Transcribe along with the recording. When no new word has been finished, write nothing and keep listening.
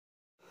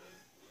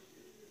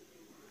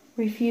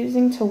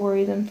Refusing to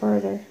worry them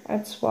further,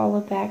 I'd swallow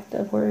back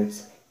the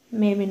words,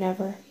 maybe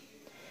never.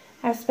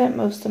 I spent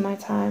most of my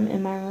time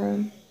in my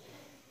room,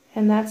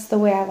 and that's the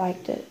way I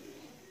liked it.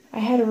 I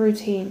had a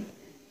routine.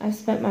 I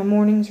spent my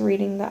mornings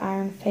reading the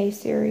Iron Fey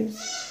series.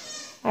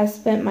 I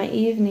spent my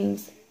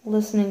evenings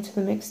listening to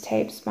the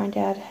mixtapes my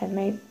dad had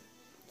made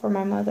for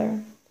my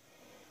mother.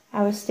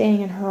 I was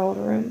staying in her old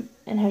room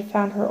and had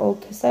found her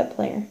old cassette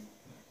player.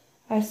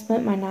 I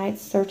spent my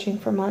nights searching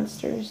for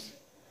monsters.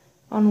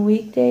 On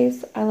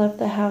weekdays, I left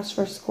the house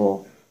for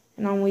school,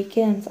 and on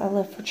weekends, I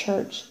left for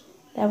church.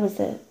 That was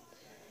it.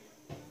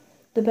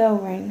 The bell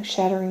rang,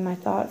 shattering my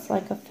thoughts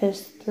like a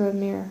fist through a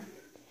mirror,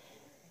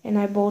 and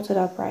I bolted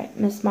upright.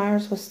 Miss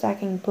Myers was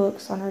stacking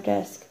books on her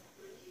desk.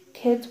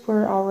 Kids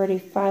were already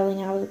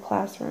filing out of the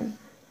classroom.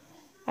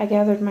 I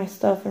gathered my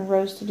stuff and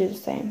rose to do the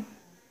same.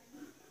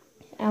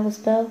 "Alice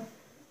Bell,"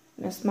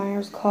 Miss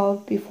Myers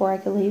called before I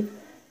could leave.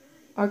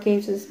 Our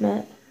gazes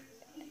met,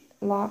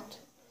 locked.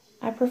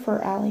 "I prefer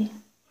Allie."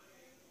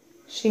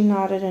 She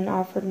nodded and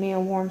offered me a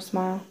warm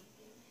smile.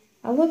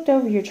 "I looked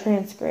over your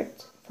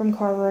transcript from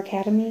Carver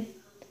Academy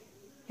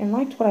and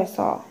liked what I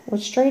saw.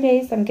 With straight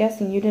A's, I'm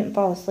guessing you didn't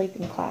fall asleep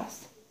in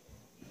class."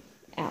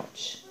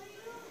 Ouch.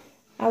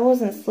 "I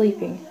wasn't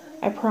sleeping,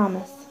 I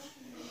promise."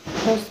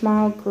 Her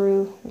smile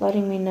grew,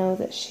 letting me know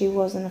that she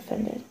wasn't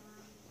offended.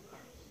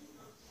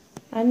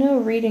 "I know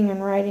reading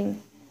and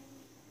writing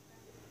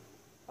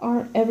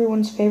aren't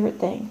everyone's favorite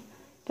thing,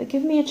 but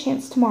give me a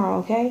chance tomorrow,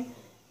 okay?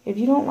 If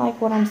you don't like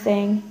what I'm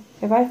saying,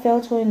 if I fail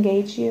to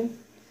engage you,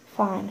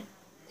 fine.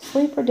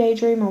 Sleep or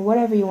daydream or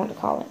whatever you want to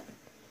call it."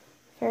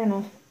 "Fair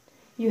enough.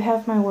 You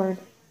have my word."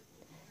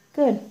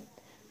 "Good."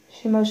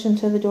 She motioned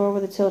to the door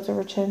with a tilt of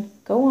her chin.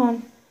 "Go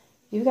on.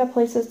 You've got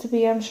places to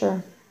be, I'm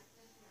sure."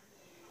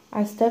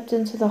 I stepped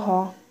into the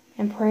hall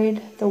and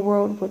prayed the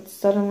world would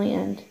suddenly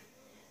end.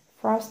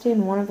 Frosty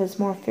and one of his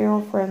more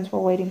feral friends were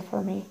waiting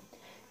for me.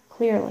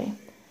 Clearly,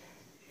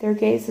 their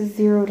gazes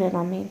zeroed in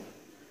on me.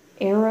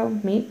 Arrow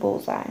meet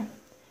bullseye,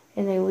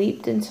 and they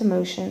leaped into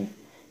motion,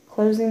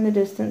 closing the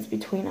distance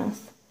between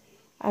us.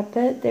 I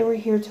bet they were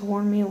here to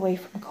warn me away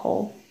from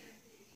Cole.